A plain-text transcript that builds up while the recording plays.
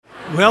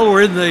Well,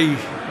 we're in the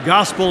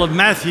Gospel of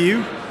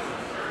Matthew.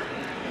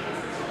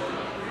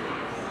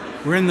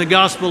 We're in the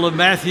Gospel of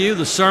Matthew,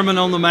 the Sermon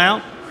on the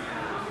Mount,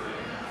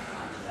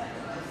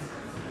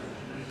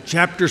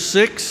 chapter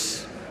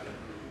 6.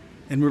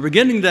 And we're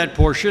beginning that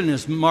portion,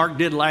 as Mark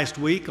did last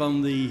week,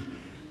 on the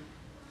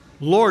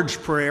Lord's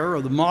Prayer,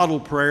 or the model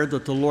prayer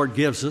that the Lord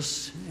gives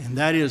us. And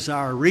that is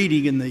our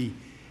reading in the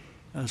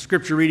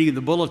scripture reading in the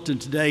bulletin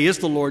today is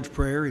the Lord's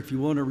Prayer. If you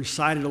want to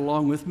recite it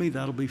along with me,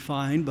 that'll be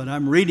fine. But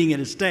I'm reading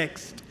it as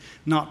text,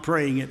 not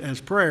praying it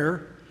as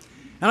prayer.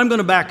 And I'm going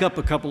to back up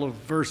a couple of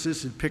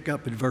verses and pick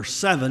up in verse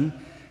 7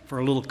 for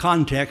a little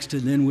context,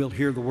 and then we'll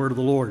hear the word of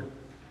the Lord.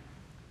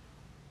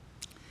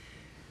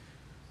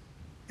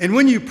 And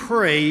when you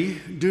pray,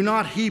 do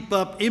not heap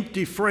up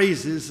empty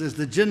phrases as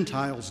the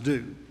Gentiles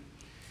do,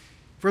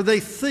 for they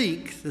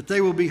think that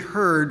they will be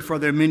heard for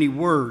their many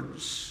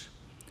words.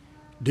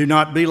 Do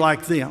not be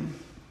like them,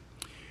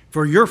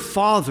 for your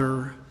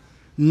Father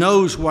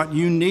knows what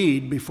you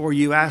need before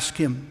you ask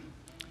Him.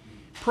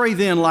 Pray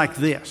then like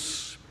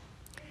this: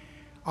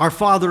 Our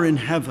Father in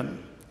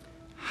heaven,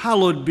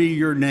 hallowed be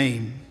your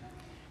name.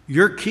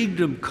 Your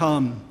kingdom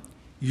come,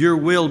 your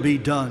will be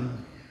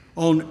done,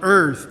 on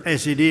earth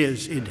as it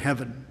is in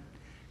heaven.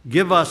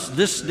 Give us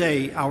this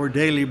day our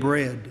daily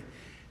bread,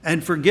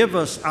 and forgive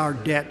us our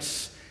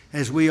debts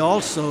as we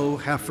also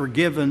have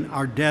forgiven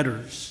our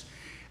debtors.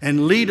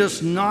 And lead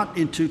us not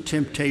into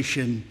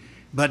temptation,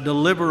 but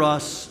deliver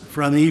us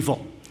from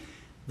evil.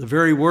 The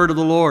very word of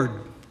the Lord.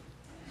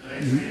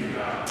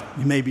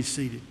 You may be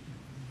seated.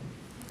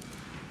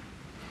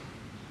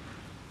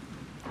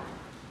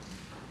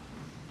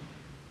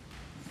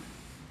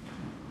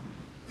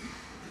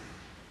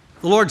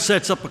 The Lord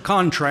sets up a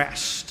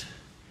contrast.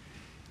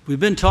 We've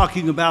been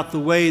talking about the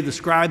way the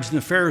scribes and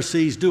the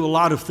Pharisees do a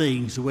lot of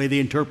things, the way they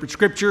interpret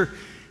Scripture,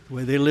 the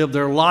way they live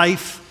their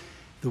life,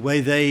 the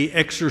way they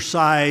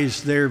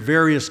exercise their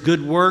various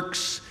good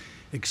works,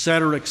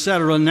 etc.,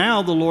 etc.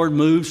 Now the Lord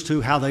moves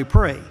to how they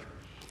pray.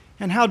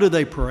 And how do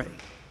they pray?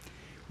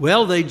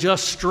 Well, they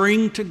just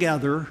string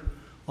together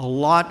a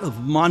lot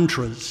of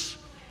mantras,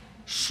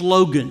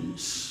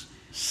 slogans,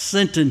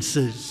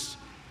 sentences,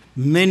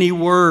 many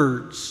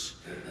words,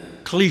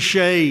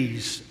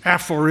 cliches,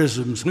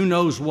 aphorisms, who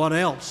knows what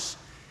else.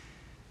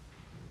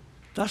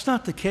 That's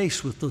not the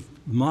case with the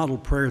model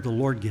prayer the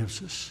Lord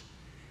gives us.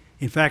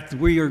 In fact,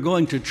 we are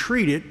going to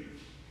treat it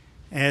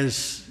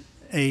as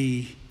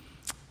a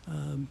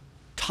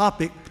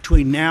topic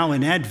between now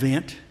and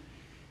Advent.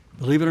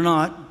 Believe it or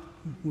not,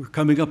 we're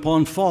coming up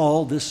on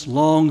fall. This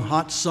long,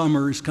 hot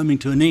summer is coming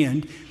to an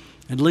end.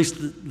 At least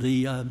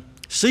the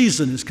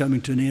season is coming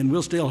to an end.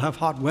 We'll still have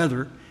hot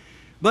weather.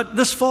 But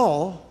this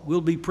fall,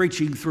 we'll be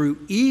preaching through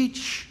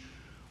each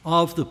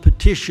of the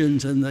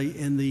petitions and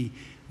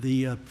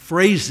the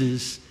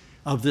phrases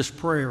of this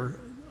prayer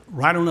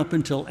right on up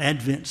until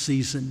Advent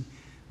season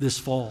this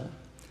fall.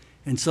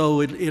 And so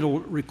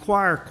it'll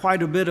require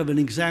quite a bit of an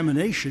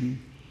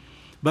examination,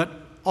 but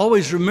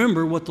always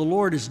remember what the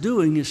Lord is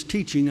doing is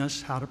teaching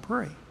us how to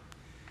pray.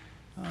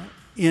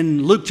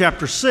 In Luke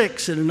chapter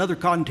 6, in another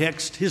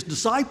context, his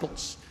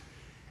disciples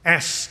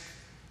asked,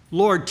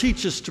 Lord,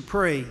 teach us to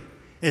pray,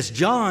 as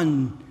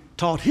John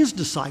taught his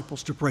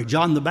disciples to pray.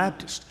 John the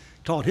Baptist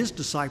taught his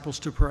disciples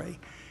to pray,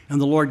 and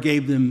the Lord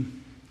gave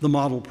them the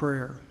model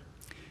prayer.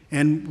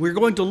 And we're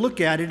going to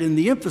look at it in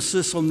the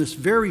emphasis on this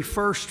very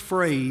first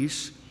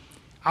phrase,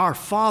 Our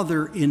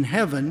Father in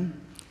heaven,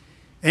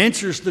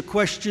 answers the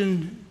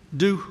question,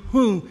 to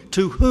whom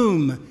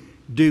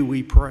do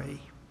we pray?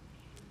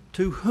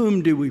 To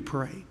whom do we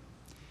pray?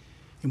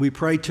 And we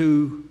pray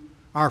to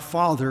our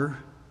Father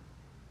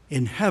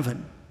in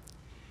heaven.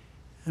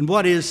 And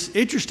what is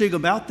interesting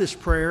about this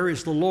prayer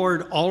is the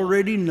Lord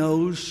already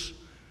knows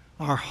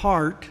our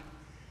heart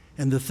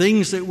and the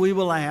things that we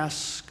will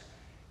ask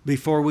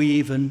before we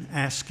even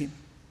ask Him.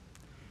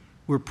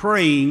 We're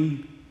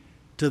praying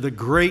to the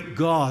great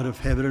God of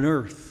heaven and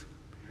earth.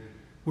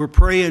 We're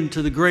praying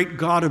to the great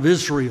God of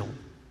Israel.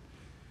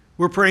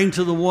 We're praying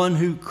to the one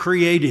who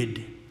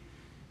created,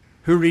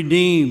 who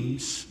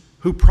redeems,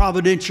 who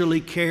providentially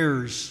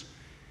cares,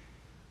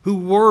 who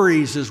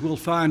worries, as we'll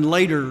find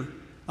later,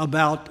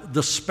 about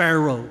the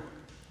sparrow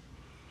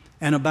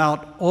and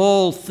about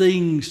all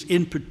things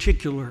in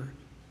particular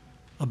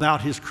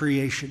about His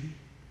creation.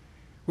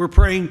 We're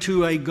praying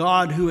to a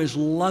God who is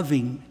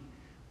loving,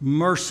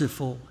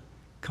 merciful,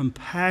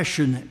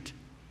 compassionate.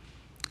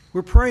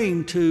 We're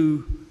praying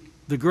to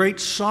the great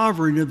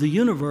sovereign of the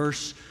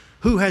universe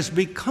who has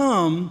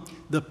become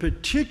the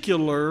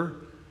particular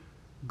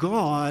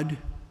God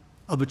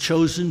of a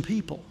chosen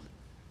people.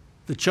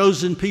 The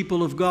chosen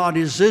people of God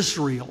is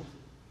Israel.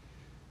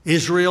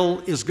 Israel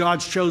is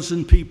God's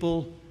chosen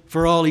people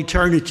for all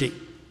eternity.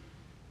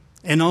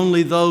 And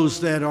only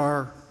those that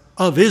are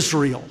of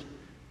Israel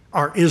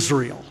are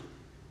Israel.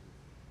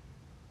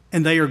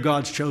 And they are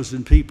God's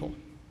chosen people.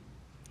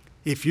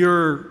 If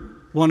you're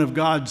one of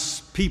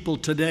God's people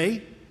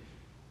today,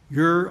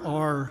 you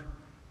are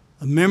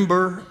a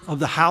member of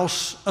the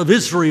house of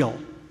Israel.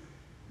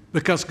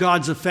 because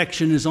God's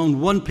affection is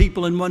on one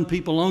people and one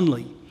people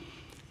only.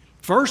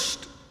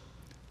 First,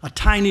 a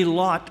tiny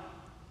lot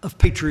of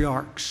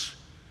patriarchs,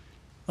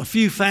 a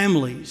few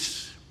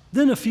families,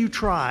 then a few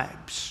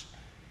tribes,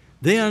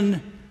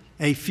 then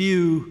a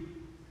few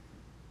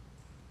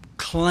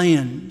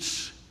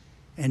clans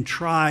and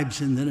tribes,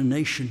 and then a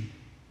nation,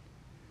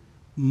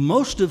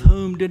 most of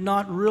whom did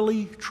not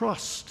really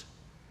trust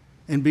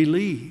and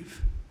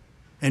believe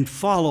and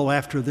follow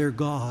after their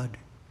God,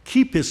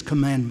 keep His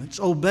commandments,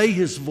 obey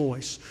His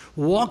voice,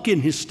 walk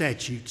in His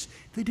statutes.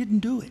 They didn't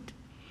do it.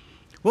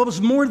 What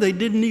was more, they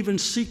didn't even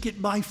seek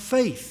it by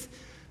faith.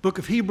 Book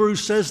of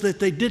Hebrews says that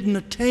they didn't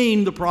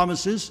attain the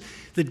promises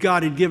that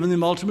God had given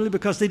them ultimately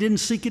because they didn't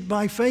seek it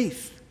by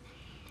faith.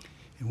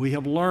 And we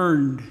have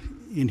learned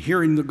in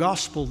hearing the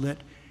gospel that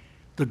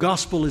the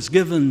gospel is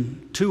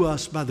given to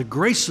us by the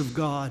grace of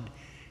God,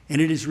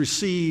 and it is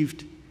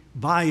received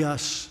by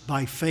us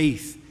by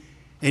faith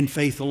and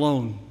faith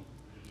alone.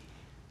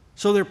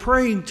 So they're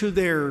praying to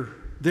their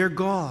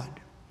God.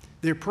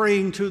 They're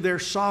praying to their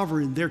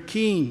sovereign, their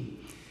king,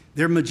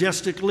 their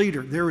majestic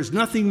leader. There is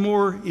nothing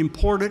more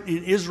important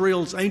in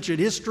Israel's ancient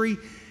history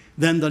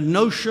than the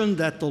notion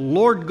that the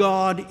Lord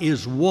God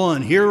is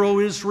one. Hear, O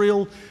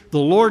Israel, the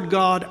Lord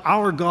God,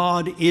 our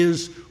God,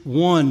 is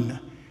one.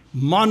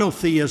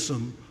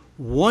 Monotheism,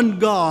 one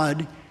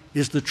God,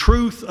 is the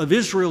truth of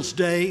Israel's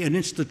day, and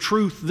it's the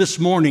truth this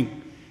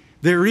morning.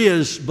 There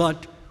is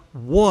but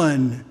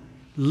one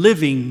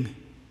living,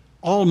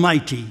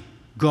 almighty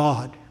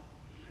God.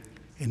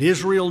 And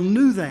Israel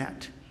knew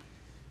that.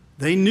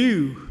 They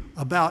knew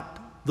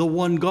about the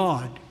one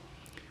God.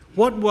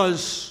 What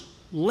was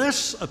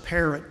less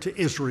apparent to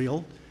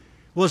Israel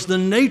was the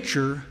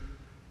nature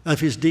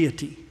of His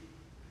deity,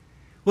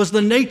 was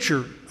the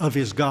nature of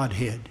His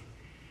Godhead.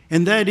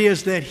 And that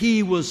is that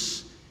He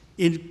was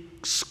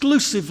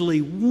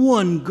exclusively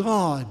one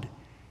God,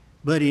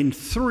 but in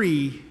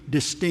three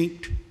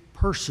distinct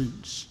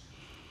persons.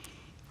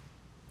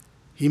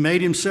 He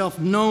made Himself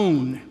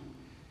known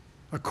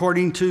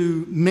according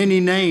to many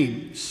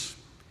names.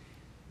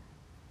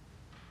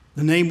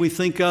 The name we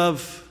think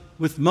of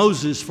with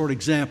Moses, for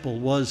example,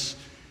 was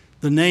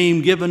the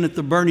name given at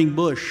the burning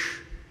bush,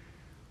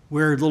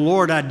 where the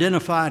Lord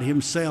identified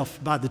Himself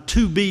by the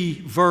to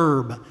be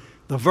verb,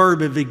 the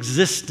verb of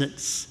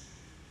existence,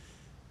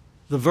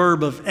 the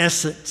verb of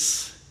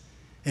essence,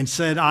 and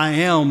said, I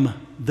am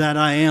that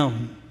I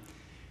am.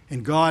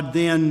 And God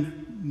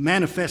then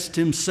manifests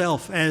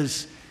Himself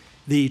as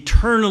the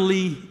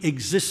eternally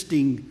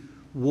existing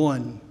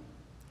one.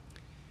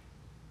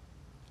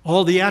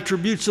 All the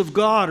attributes of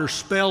God are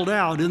spelled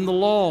out in the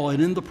law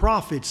and in the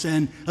prophets,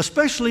 and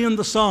especially in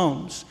the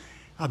Psalms.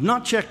 I've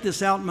not checked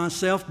this out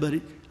myself, but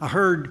I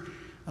heard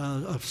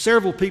of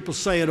several people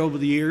say it over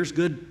the years,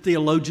 good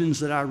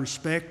theologians that I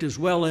respect, as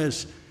well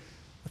as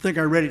I think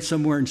I read it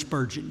somewhere in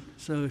Spurgeon.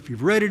 So if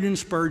you've read it in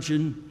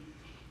Spurgeon,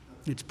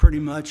 it's pretty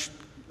much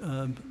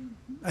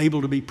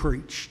able to be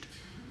preached.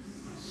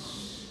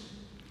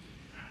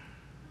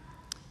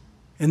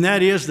 And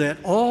that is that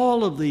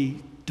all of the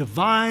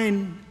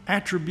divine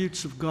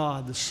attributes of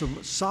God, the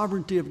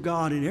sovereignty of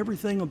God, and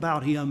everything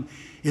about Him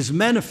is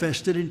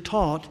manifested and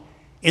taught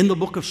in the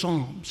book of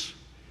Psalms.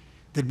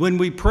 That when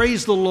we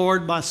praise the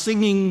Lord by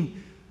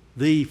singing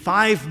the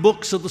 5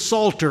 books of the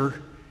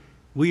Psalter,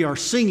 we are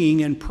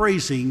singing and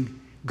praising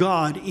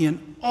God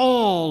in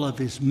all of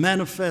His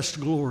manifest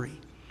glory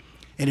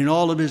and in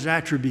all of His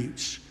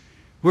attributes.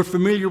 We're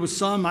familiar with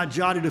some. I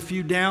jotted a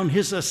few down.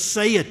 His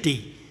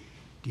aseity.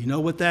 Do you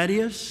know what that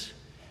is?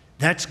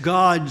 That's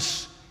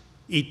God's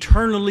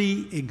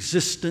eternally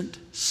existent,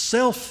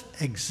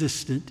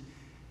 self-existent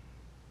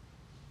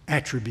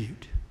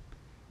attribute.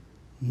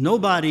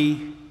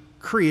 Nobody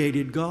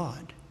created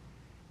God.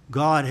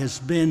 God has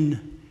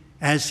been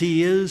as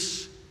He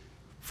is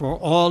for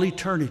all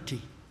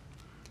eternity.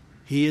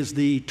 He is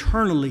the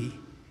eternally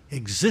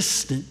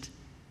existent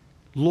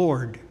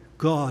Lord,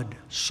 God,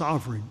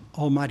 sovereign,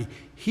 almighty.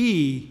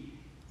 He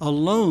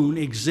alone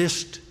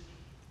exists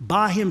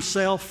by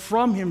Himself,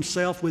 from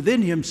Himself,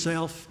 within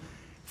Himself,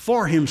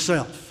 for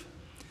Himself.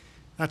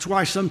 That's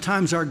why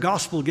sometimes our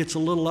gospel gets a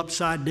little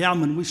upside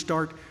down when we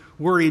start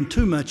worrying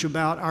too much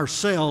about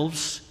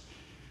ourselves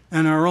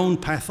and our own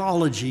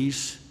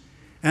pathologies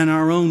and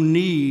our own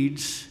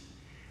needs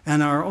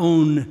and our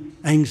own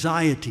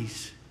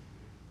anxieties.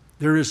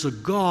 There is a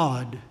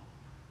God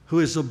who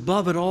is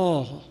above it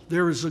all.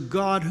 There is a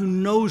God who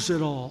knows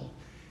it all.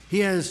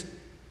 He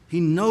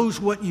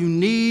knows what you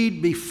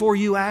need before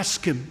you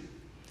ask Him.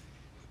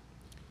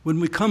 When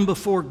we come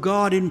before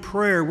God in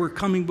prayer, we're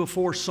coming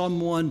before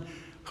someone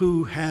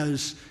who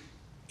has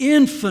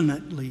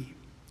infinitely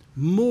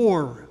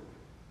more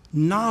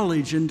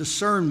knowledge and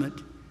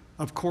discernment,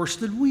 of course,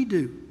 than we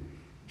do.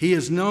 He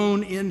is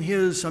known in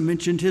I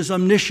mentioned His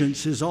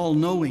omniscience, His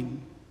all-knowing.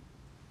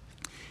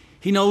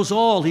 He knows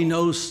all. He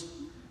knows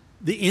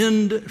the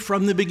end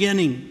from the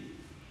beginning.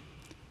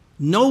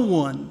 No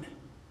one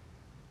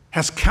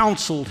has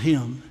counseled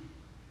Him.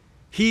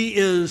 He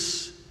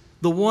is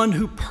the one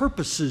who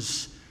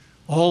purposes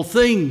all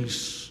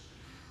things.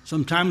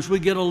 Sometimes we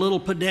get a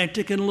little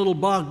pedantic and a little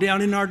bogged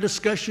down in our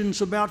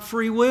discussions about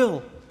free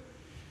will.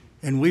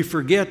 And we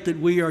forget that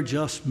we are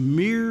just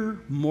mere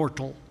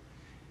mortal,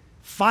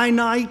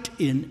 finite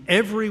in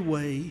every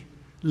way,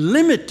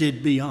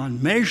 limited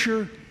beyond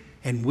measure,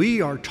 and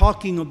we are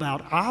talking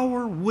about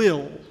our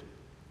will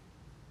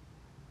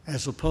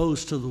as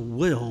opposed to the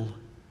will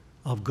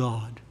of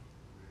God.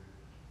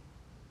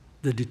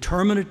 The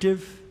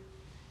determinative,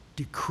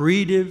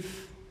 decretive,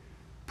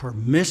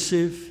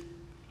 permissive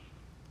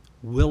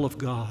will of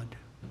God.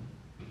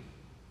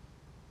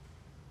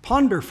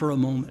 Ponder for a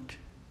moment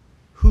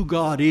who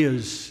God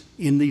is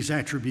in these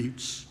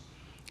attributes.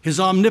 His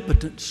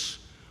omnipotence,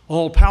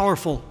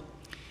 all-powerful.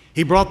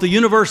 He brought the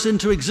universe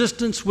into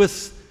existence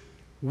with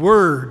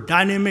word,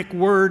 dynamic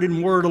word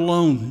and word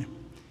alone.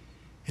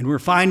 And we're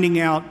finding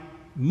out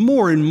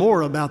more and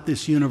more about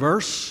this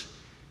universe.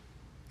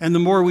 And the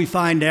more we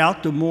find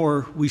out, the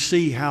more we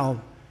see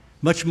how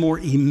much more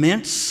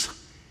immense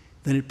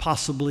than it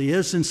possibly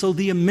is. And so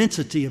the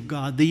immensity of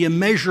God, the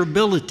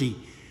immeasurability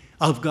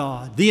of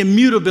God, the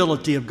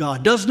immutability of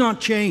God does not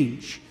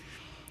change.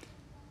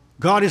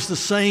 God is the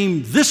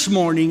same this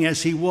morning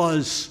as He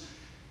was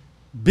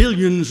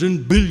billions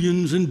and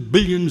billions and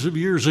billions of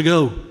years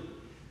ago.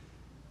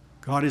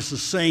 God is the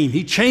same.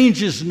 He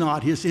changes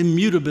not, His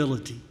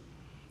immutability.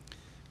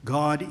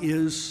 God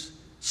is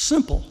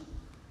simple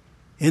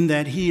in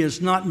that He is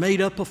not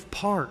made up of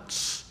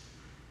parts.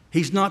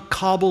 He's not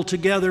cobbled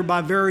together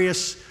by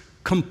various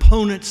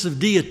components of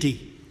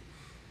deity,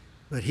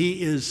 but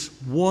He is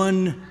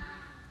one,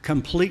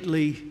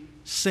 completely,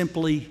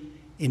 simply,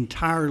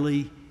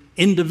 entirely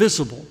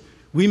indivisible.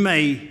 We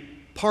may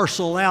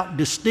parcel out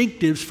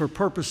distinctives for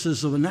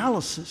purposes of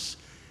analysis,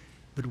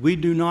 but we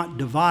do not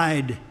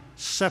divide,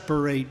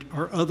 separate,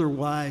 or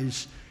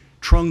otherwise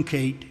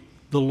truncate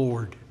the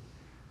Lord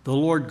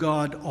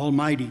God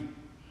Almighty.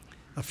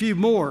 A few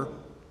more.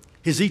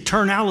 His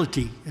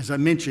eternality, as I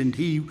mentioned,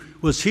 He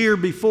was here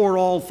before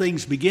all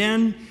things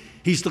began.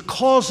 He's the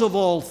cause of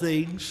all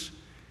things,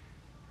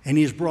 and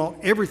He has brought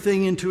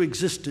everything into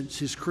existence,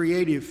 His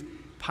creative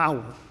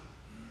power.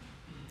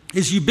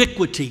 His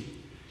ubiquity,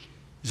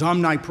 His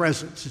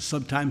omnipresence is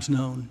sometimes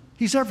known.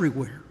 He's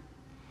everywhere.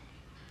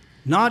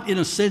 Not in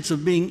a sense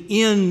of being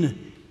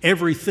in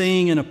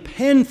everything in a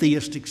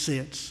pantheistic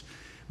sense,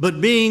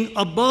 but being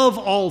above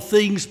all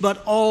things,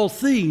 but all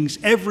things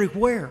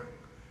everywhere.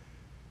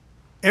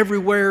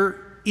 Everywhere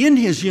in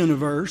His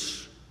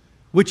universe,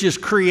 which is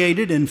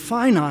created and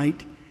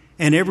finite,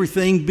 and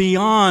everything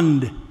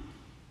beyond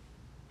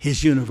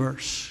His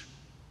universe.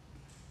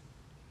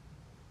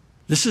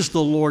 This is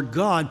the Lord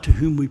God to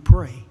whom we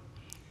pray.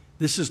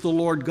 This is the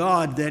Lord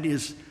God that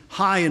is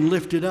high and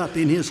lifted up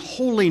in His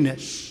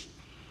holiness.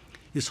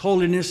 His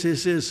holiness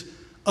is His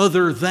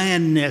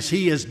other-than-ness.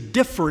 He is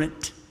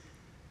different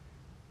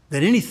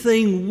than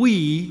anything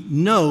we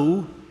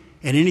know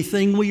and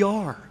anything we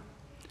are.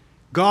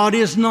 God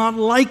is not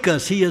like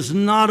us. He is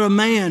not a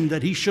man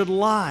that He should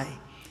lie.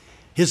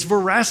 His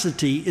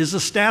veracity is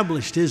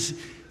established, His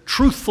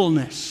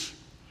truthfulness.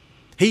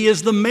 He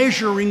is the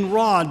measuring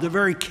rod, the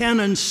very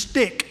cannon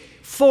stick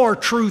for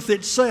truth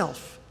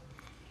itself.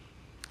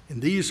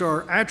 And these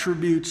are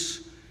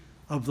attributes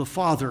of the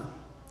Father.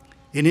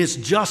 In His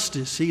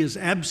justice, He is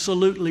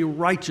absolutely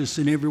righteous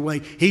in every way.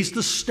 He's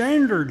the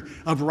standard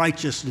of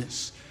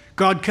righteousness.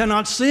 God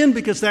cannot sin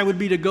because that would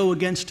be to go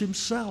against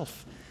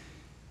Himself.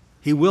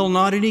 He will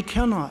not and He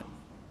cannot.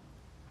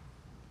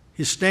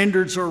 His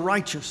standards are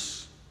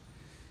righteous.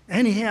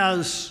 And He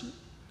has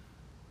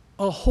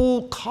a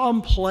whole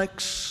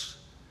complex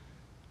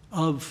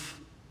of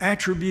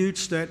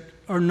attributes that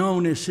are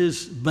known as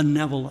His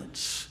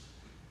benevolence,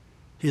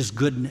 His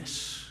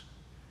goodness,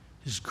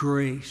 His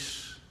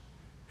grace,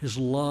 His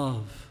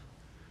love,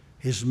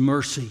 His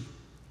mercy.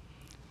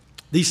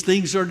 These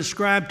things are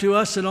described to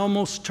us in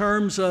almost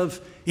terms of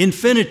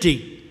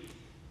infinity.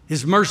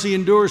 His mercy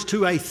endures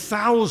to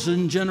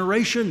 1,000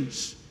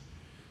 generations.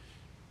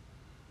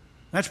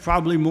 That's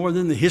probably more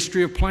than the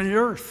history of planet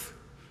Earth.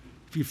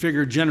 If you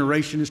figure a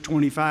generation is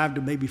 25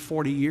 to maybe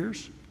 40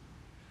 years.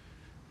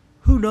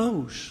 Who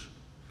knows?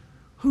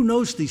 Who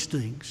knows these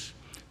things?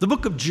 The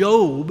book of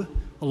Job,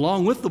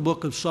 along with the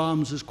book of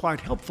Psalms, is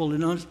quite helpful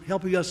in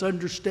helping us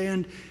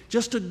understand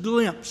just a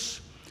glimpse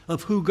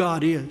of who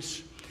God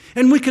is.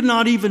 And we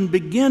cannot even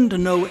begin to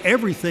know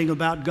everything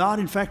about God.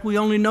 In fact, we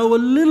only know a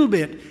little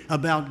bit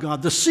about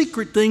God. The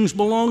secret things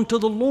belong to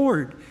the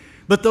Lord,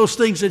 but those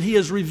things that He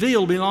has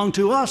revealed belong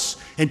to us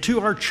and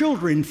to our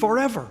children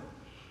forever.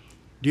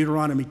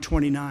 Deuteronomy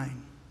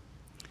 29.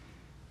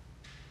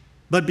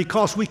 But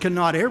because we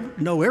cannot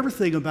know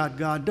everything about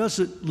God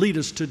doesn't lead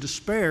us to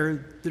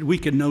despair that we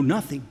can know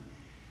nothing.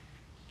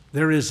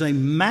 There is a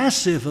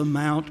massive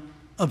amount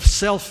of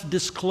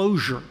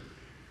self-disclosure,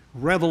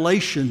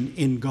 revelation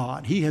in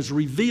God. He has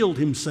revealed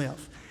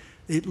Himself.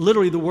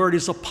 Literally, the word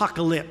is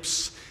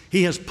apocalypse.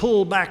 He has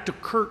pulled back the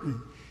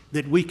curtain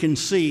that we can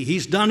see.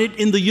 He's done it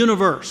in the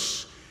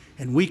universe,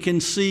 and we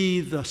can see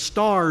the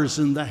stars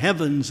and the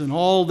heavens and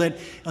all that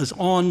is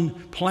on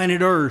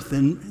planet Earth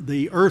and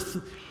the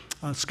earth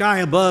sky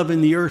above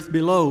and the earth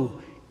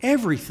below,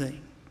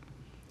 everything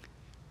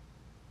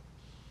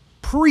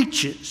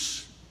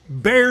preaches,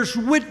 bears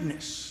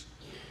witness,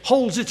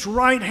 holds its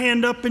right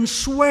hand up and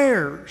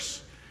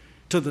swears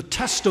to the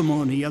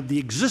testimony of the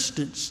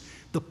existence,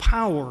 the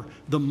power,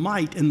 the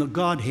might, and the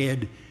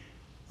Godhead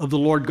of the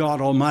Lord God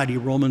Almighty,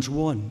 Romans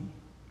 1.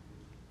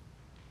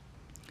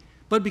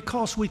 But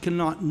because we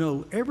cannot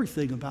know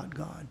everything about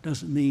God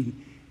doesn't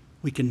mean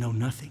we can know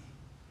nothing.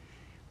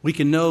 We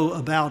can know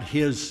about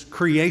His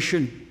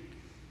creation,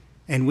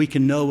 and we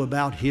can know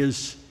about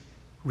His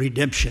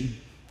redemption.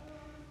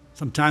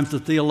 Sometimes the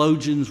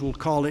theologians will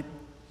call it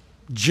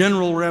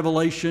general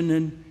revelation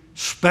and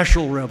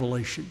special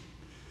revelation.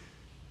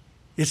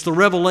 It's the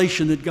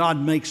revelation that God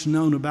makes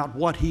known about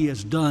what He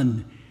has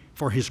done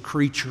for His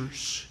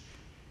creatures.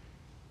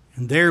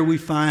 And there we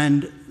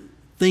find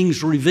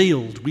things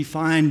revealed. We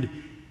find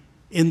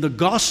in the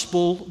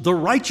gospel the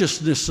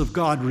righteousness of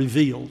God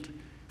revealed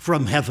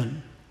from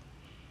heaven.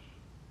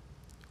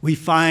 We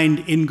find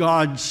in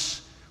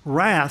God's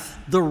wrath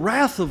the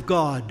wrath of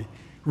God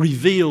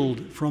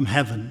revealed from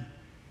heaven.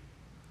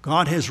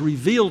 God has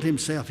revealed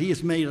Himself. He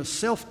has made a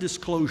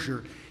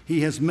self-disclosure.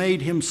 He has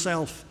made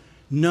Himself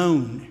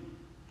known.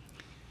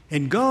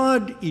 And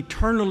God,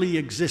 eternally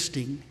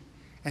existing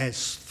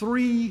as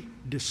three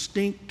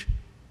distinct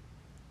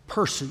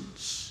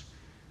persons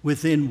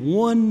within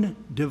one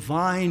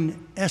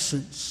divine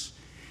essence,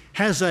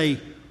 has a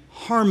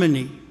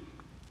harmony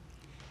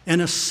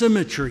and a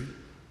symmetry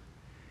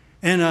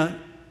and an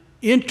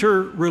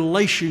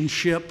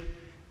interrelationship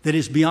that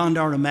is beyond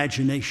our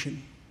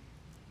imagination.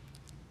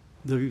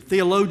 The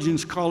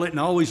theologians call it, and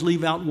I always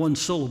leave out one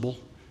syllable.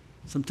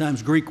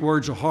 Sometimes Greek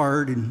words are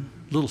hard and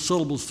little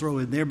syllables throw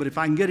in there, but if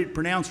I can get it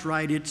pronounced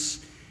right,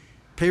 it's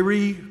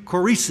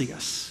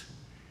perichoresis.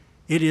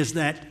 It is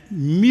that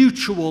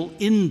mutual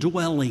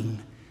indwelling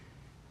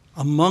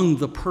among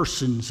the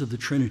persons of the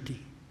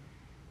Trinity.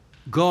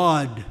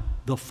 God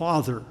the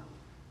Father,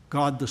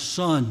 God the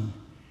Son,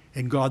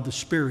 and God the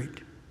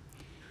Spirit.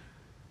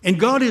 And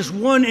God is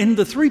one, and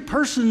the three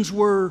persons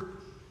were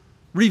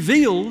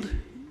revealed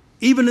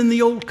even in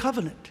the Old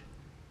Covenant.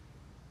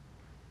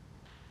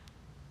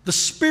 The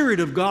Spirit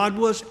of God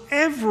was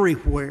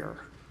everywhere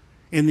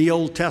in the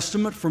Old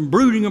Testament, from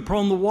brooding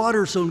upon the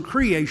waters on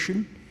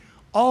creation,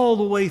 all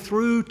the way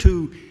through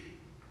to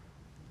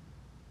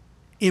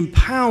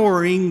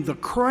empowering the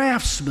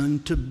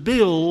craftsman to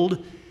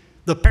build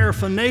the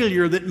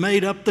paraphernalia that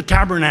made up the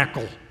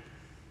tabernacle.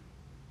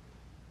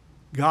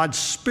 God's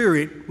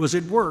Spirit was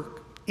at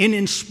work in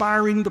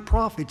inspiring the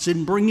prophets,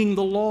 in bringing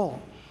the law,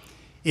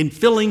 in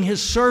filling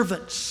His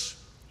servants,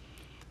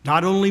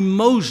 not only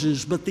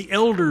Moses, but the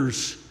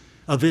elders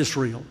of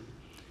Israel.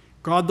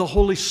 God the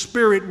Holy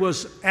Spirit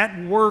was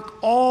at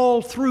work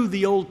all through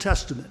the Old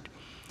Testament.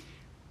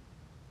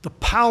 The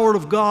power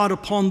of God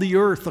upon the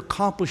earth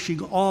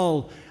accomplishing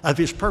all of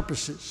His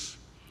purposes.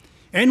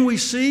 And we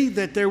see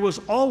that there was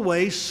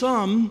always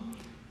some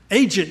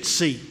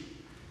agency,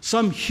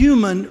 some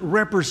human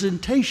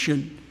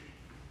representation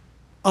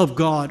of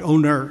God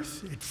on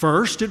earth. At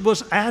first, it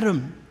was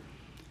Adam.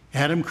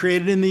 Adam,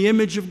 created in the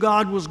image of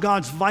God, was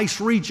God's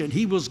vice-regent.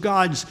 He was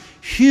God's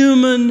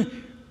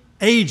human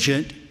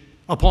agent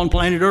upon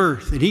planet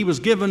Earth. And he was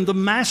given the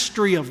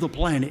mastery of the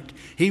planet.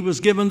 He was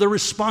given the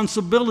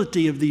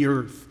responsibility of the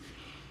earth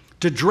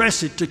to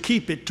dress it, to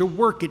keep it, to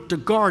work it, to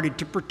guard it,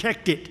 to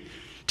protect it,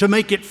 to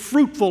make it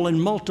fruitful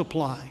and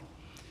multiply.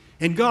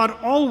 And God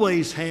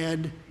always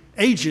had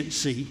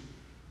agency,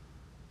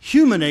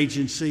 human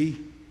agency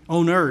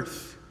on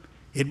earth.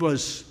 It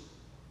was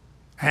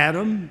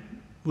Adam,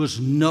 was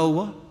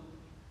Noah,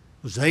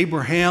 was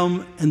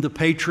Abraham and the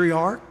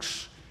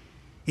patriarchs.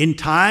 In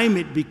time,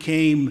 it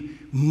became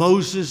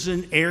Moses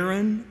and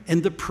Aaron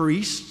and the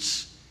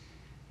priests.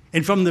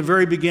 And from the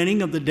very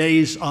beginning of the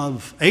days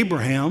of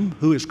Abraham,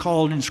 who is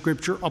called in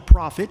Scripture a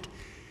prophet,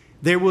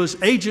 there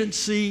was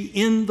agency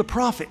in the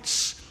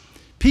prophets.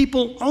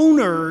 People on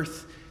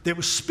earth that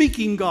were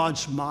speaking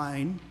God's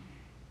mind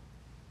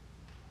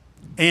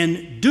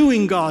and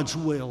doing God's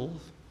will,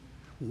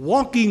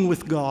 walking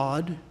with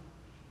God,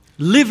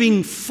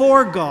 living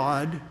for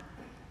God,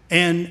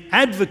 and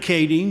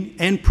advocating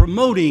and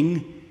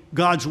promoting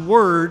God's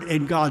word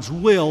and God's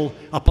will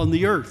upon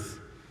the earth.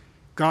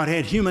 God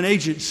had human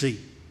agency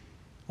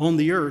on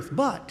the earth,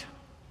 but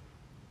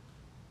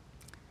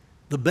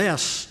the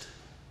best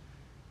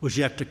was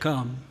yet to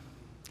come.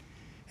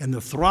 And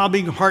the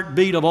throbbing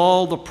heartbeat of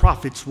all the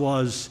prophets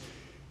was,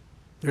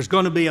 there's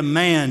going to be a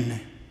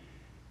man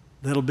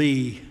that'll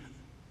be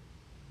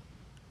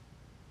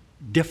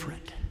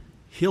different.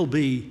 He'll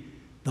be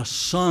the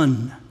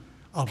Son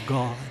of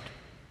God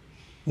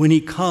when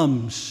He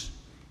comes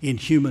in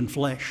human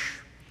flesh.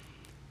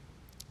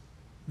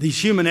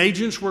 These human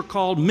agents were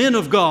called men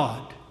of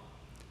God.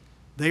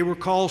 They were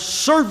called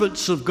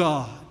servants of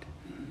God.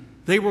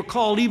 They were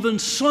called even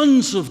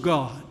sons of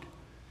God.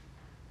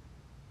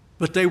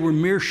 But they were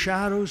mere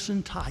shadows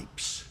and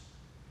types,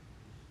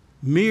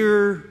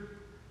 mere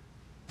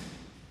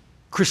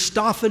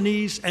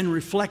Christophanies and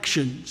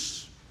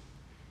reflections,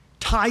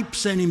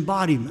 types and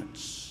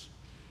embodiments.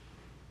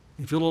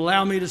 If you'll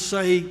allow me to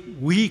say,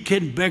 weak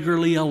and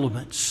beggarly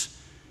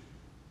elements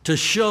to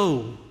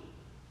show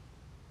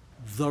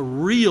the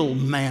real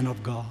man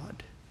of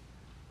God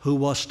who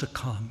was to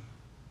come.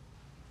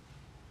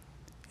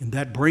 And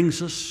that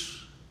brings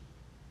us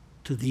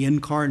to the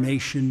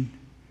incarnation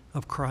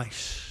of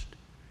Christ.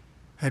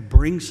 That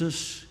brings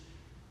us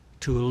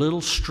to a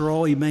little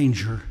strawy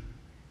manger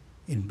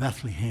in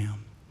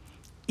Bethlehem.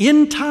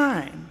 In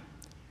time,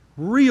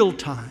 real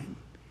time,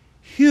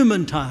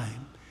 human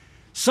time,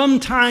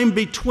 sometime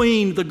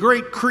between the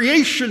great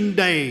creation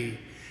day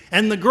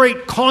and the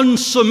great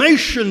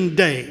consummation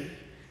day,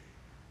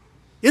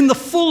 in the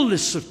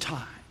fullness of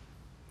time,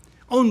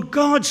 on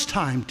God's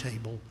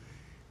timetable,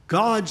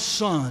 God's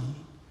Son,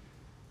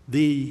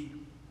 the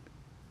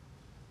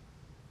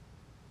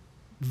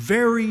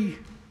very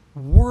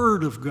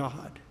Word of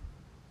God,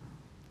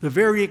 the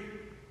very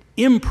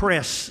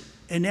impress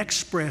and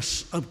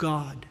express of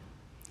God,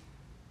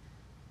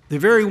 the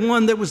very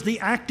one that was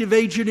the active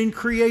agent in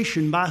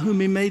creation by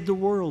whom He made the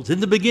worlds. In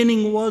the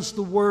beginning was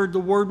the Word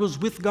was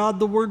with God,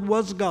 the Word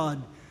was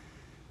God.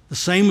 The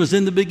same was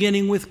in the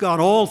beginning with God.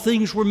 All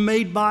things were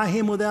made by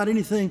Him. Without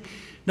anything,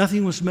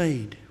 nothing was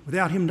made.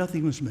 Without Him,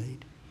 nothing was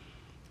made.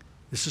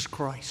 This is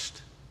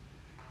Christ.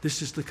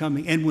 This is the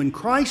coming. And when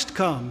Christ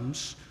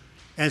comes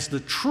as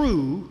the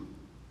true,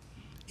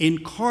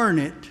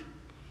 incarnate,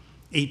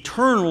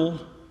 eternal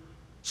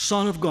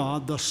Son of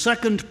God, the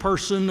second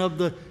person of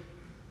the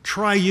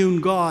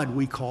triune God,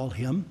 we call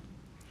Him,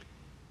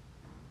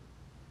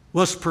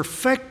 was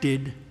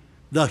perfected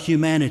the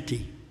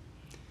humanity.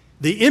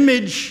 The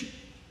image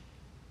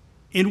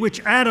in which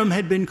Adam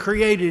had been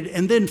created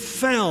and then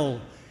fell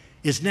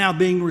is now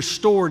being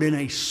restored in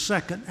a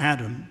second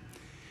Adam.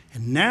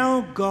 And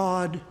now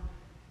God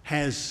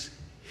has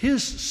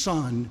His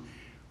Son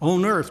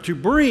on earth to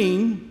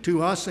bring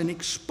to us an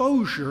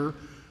exposure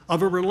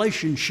of a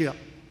relationship.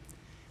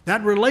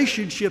 That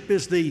relationship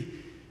is the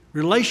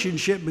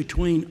relationship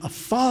between a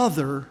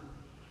father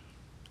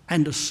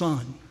and a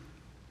son.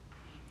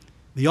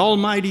 The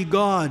Almighty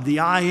God, the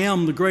I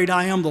Am, the great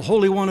I Am, the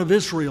Holy One of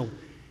Israel,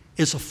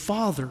 is a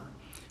father.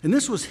 And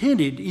this was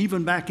hinted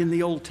even back in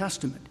the Old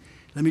Testament.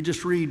 Let me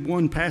just read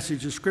one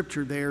passage of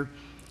Scripture there,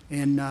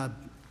 and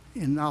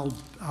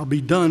I'll be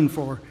done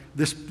for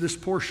this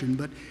portion.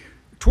 But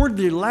toward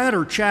the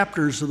latter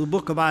chapters of the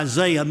book of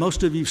Isaiah,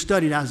 most of you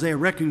studied Isaiah,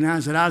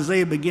 recognize that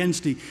Isaiah begins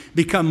to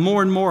become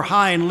more and more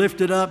high and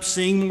lifted up,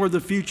 seeing more of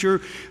the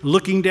future,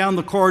 looking down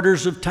the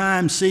corridors of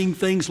time, seeing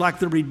things like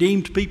the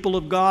redeemed people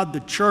of God, the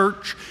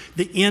church,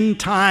 the end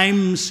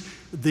times,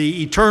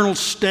 the eternal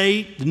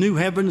state, the new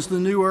heavens, the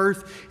new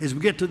earth, as we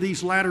get to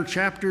these latter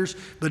chapters.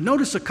 But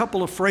notice a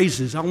couple of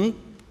phrases. I won't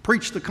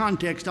preach the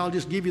context, I'll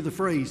just give you the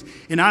phrase.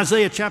 In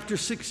Isaiah chapter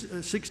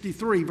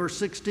 63, verse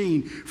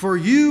 16, "For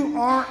you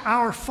are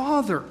our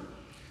Father.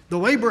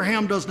 Though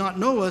Abraham does not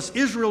know us,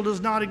 Israel does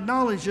not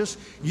acknowledge us,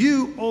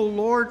 you, O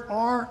Lord,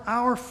 are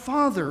our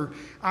Father,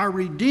 our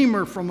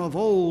Redeemer from of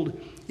old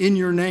in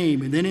your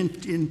name." And then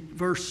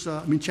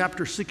in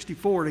chapter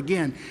 64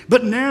 again,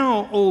 "But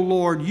now, O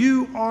Lord,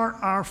 you are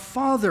our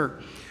Father.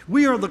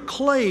 We are the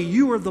clay,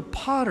 you are the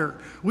potter.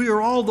 We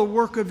are all the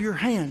work of your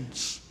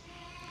hands."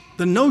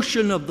 The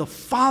notion of the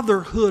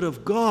fatherhood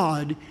of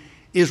God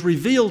is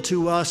revealed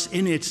to us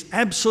in its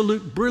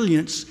absolute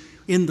brilliance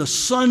in the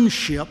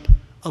sonship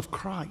of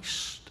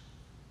Christ.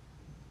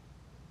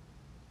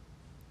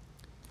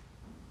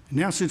 And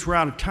now, since we're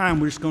out of time,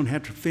 we're just going to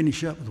have to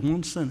finish up with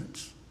one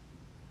sentence.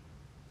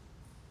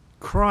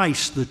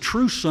 Christ, the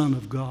true Son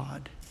of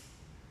God,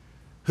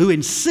 who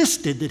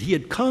insisted that He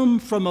had come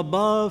from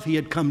above, He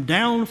had come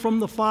down from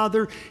the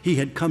Father, He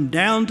had come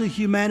down to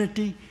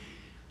humanity,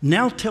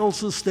 now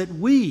tells us that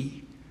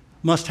we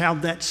must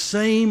have that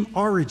same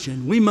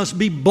origin. We must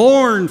be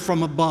born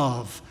from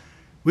above.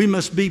 We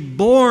must be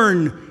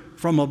born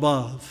from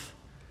above.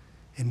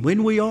 And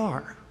when we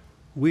are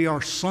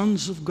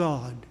sons of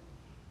God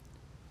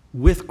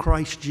with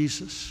Christ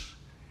Jesus.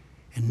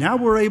 And now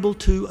we're able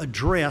to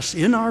address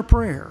in our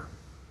prayer,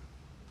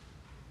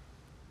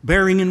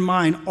 bearing in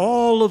mind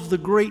all of the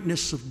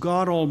greatness of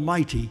God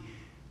Almighty,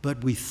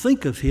 but we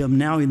think of Him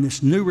now in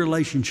this new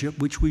relationship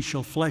which we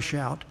shall flesh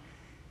out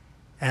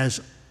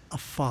as a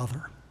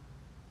father.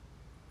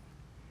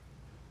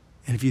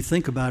 And if you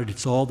think about it,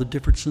 it's all the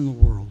difference in the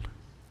world.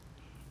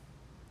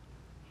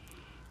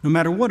 No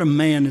matter what a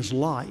man is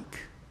like,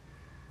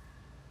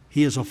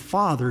 he is a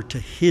father to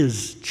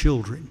his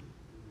children.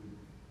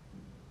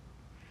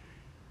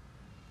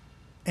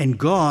 And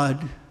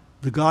God,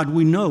 the God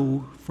we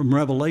know from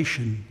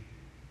Revelation,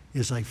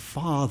 is a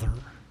father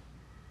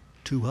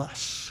to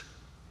us.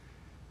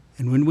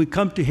 And when we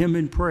come to Him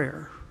in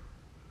prayer,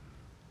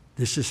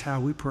 this is how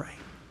we pray.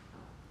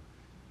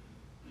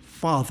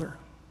 Father,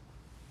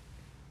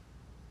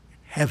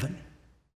 heaven,